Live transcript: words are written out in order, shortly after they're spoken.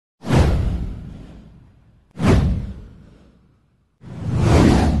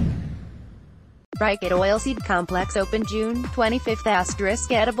Rajkot Oilseed Complex opened June 25.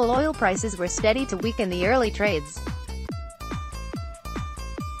 Edible oil prices were steady to weaken the early trades.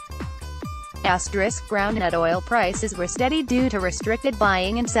 Groundnut oil prices were steady due to restricted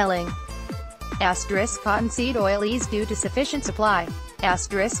buying and selling. Cottonseed oil eased due to sufficient supply.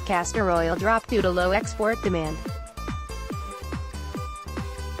 Castor oil dropped due to low export demand.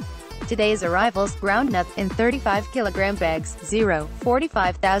 Today's arrivals: groundnut in 35 kg bags,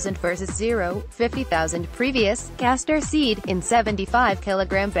 45,000 versus 50,000 previous. Castor seed in 75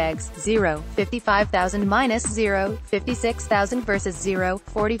 kg bags, 55,000 minus 56,000 versus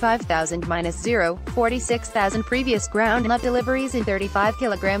 45,000 minus 46,000 previous. Groundnut deliveries in 35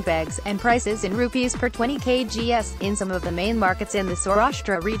 kg bags, and prices in rupees per 20 kgs, in some of the main markets in the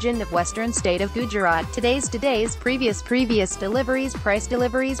Saurashtra region of western state of Gujarat. Today's previous deliveries price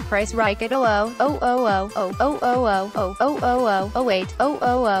Rajkot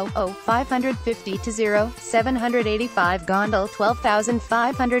 550 to 785 Gondal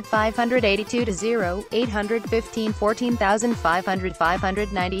 12,500 582 to 815 14,500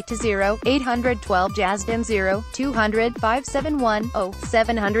 590 to 812 Jasdan 200 571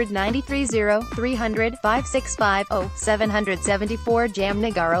 793 300 565 774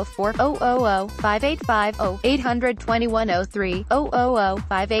 Jamnagar 4 585 821 03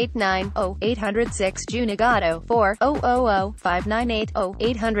 589 806 Junagado 4 598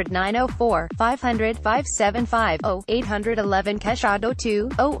 809 04 500 575 811 Keshado 2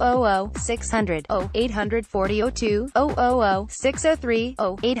 600 840 02 603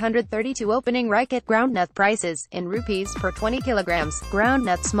 832 Opening Rajkot groundnut prices in rupees per 20 kilograms.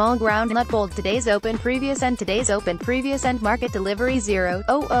 Groundnut small groundnut bold. Today's open previous and market delivery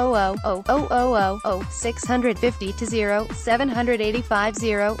 650 to 785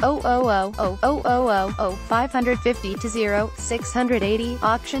 550 to 680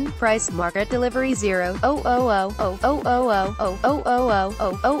 auction price. Market delivery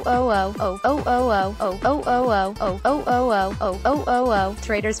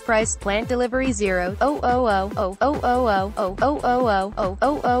traders price. Plant delivery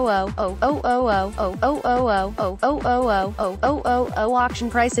auction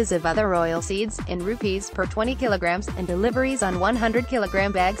prices of other oil seeds in rupees per 20 kilograms, and deliveries on 100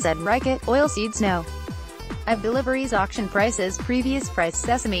 kilogram bags at Rajkot Oilseeds now. Of deliveries auction prices: previous price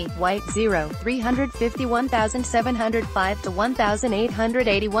sesame white 351,705 to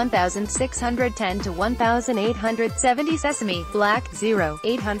 1,881,610 to 1,870 sesame black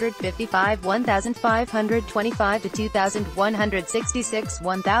 855 1,525 to 2,166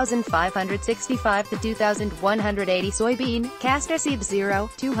 1,565 to 2,180 soybean castor seed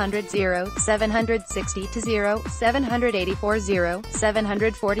 200 760 to 784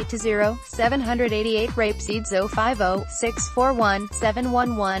 740 to 788 rapeseed 050 641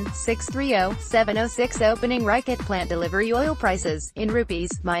 711 630 706 Opening Rajkot plant delivery oil prices in rupees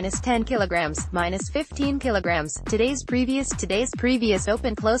minus 10 kilograms, minus 15 kilograms. Today's previous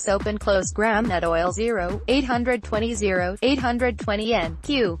open close groundnut oil 820 820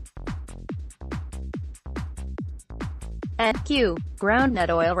 NQ. Groundnut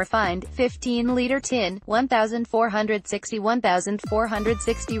oil refined 15-liter tin 1,460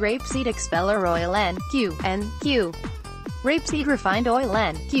 1,460 rapeseed expeller oil NQ. Rapeseed refined oil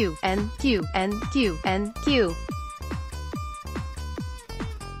NQ.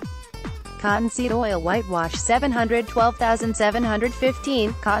 Cottonseed oil whitewash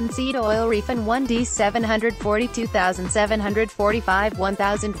 712,715 Cottonseed oil refin 1D 742,745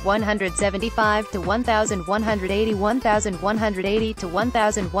 1,175 to 1,180 1,180 to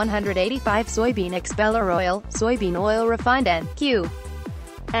 1,185 Soybean expeller oil refined NQ.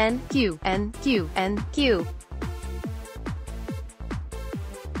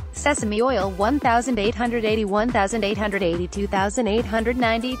 Sesame oil 1,880 1,880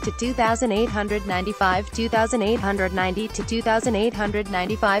 2,890 to 2,895 2,890 to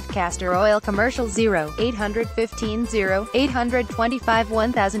 2,895 Castor oil commercial 815 825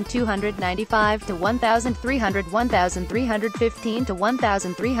 1,295 to 1,300 1,315 to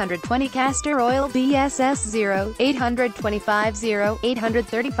 1,320 Castor oil BSS 825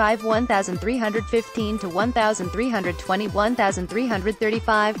 835 1,315 to 1,320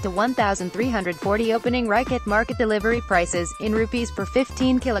 1,335 to 1,340 Opening Rajkot market delivery prices in rupees per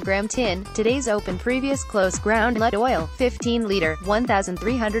 15 kilogram tin. Today's open previous close groundnut oil 15 liter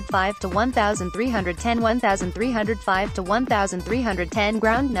 1,305 to 1,310 1,305 to 1,310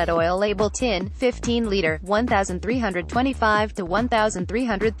 groundnut oil label tin 15 liter 1,325 to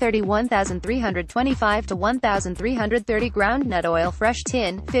 1,330 1,325 to 1,330 groundnut oil fresh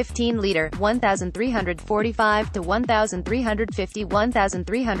tin 15 liter 1,345 to 1,350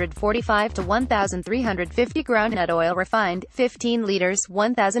 1,350 1,245 to 1,350 groundnut oil refined, 15 liters,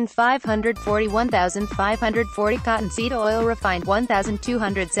 1,540 1,540 cottonseed oil refined,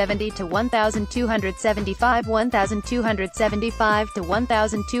 1,270 to 1,275 1,275 to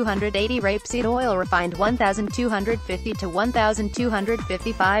 1,280 rapeseed oil refined, 1,250 to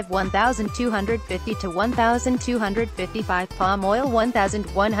 1,255 1,250 to 1,255 palm oil,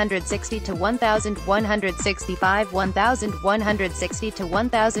 1,160 to 1,165 1,160 to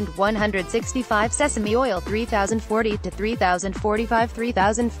 1,165 sesame oil, 3,040 to 3,045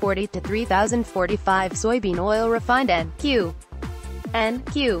 3,040 to 3,045 soybean oil refined, NQ.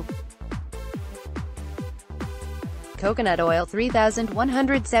 Coconut oil,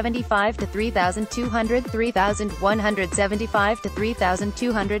 3,175 to 3,200 3,175 to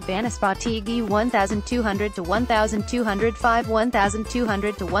 3,200 Banaspati ghee, 1,200 to 1,205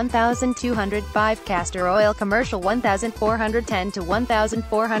 1,200 to 1,205 Castor oil commercial, 1,410 to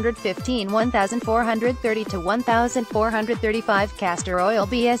 1,415 1,430 to 1,435 Castor oil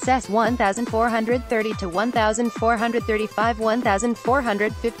BSS, 1,430 to 1,435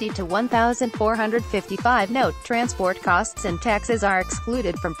 1,450 to 1,455. Note: transport costs and taxes are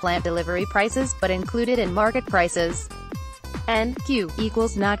excluded from plant delivery prices, but included in market prices. NQ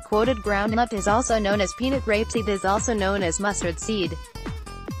equals not quoted. Groundnut is also known as peanut, rapeseed is also known as mustard seed.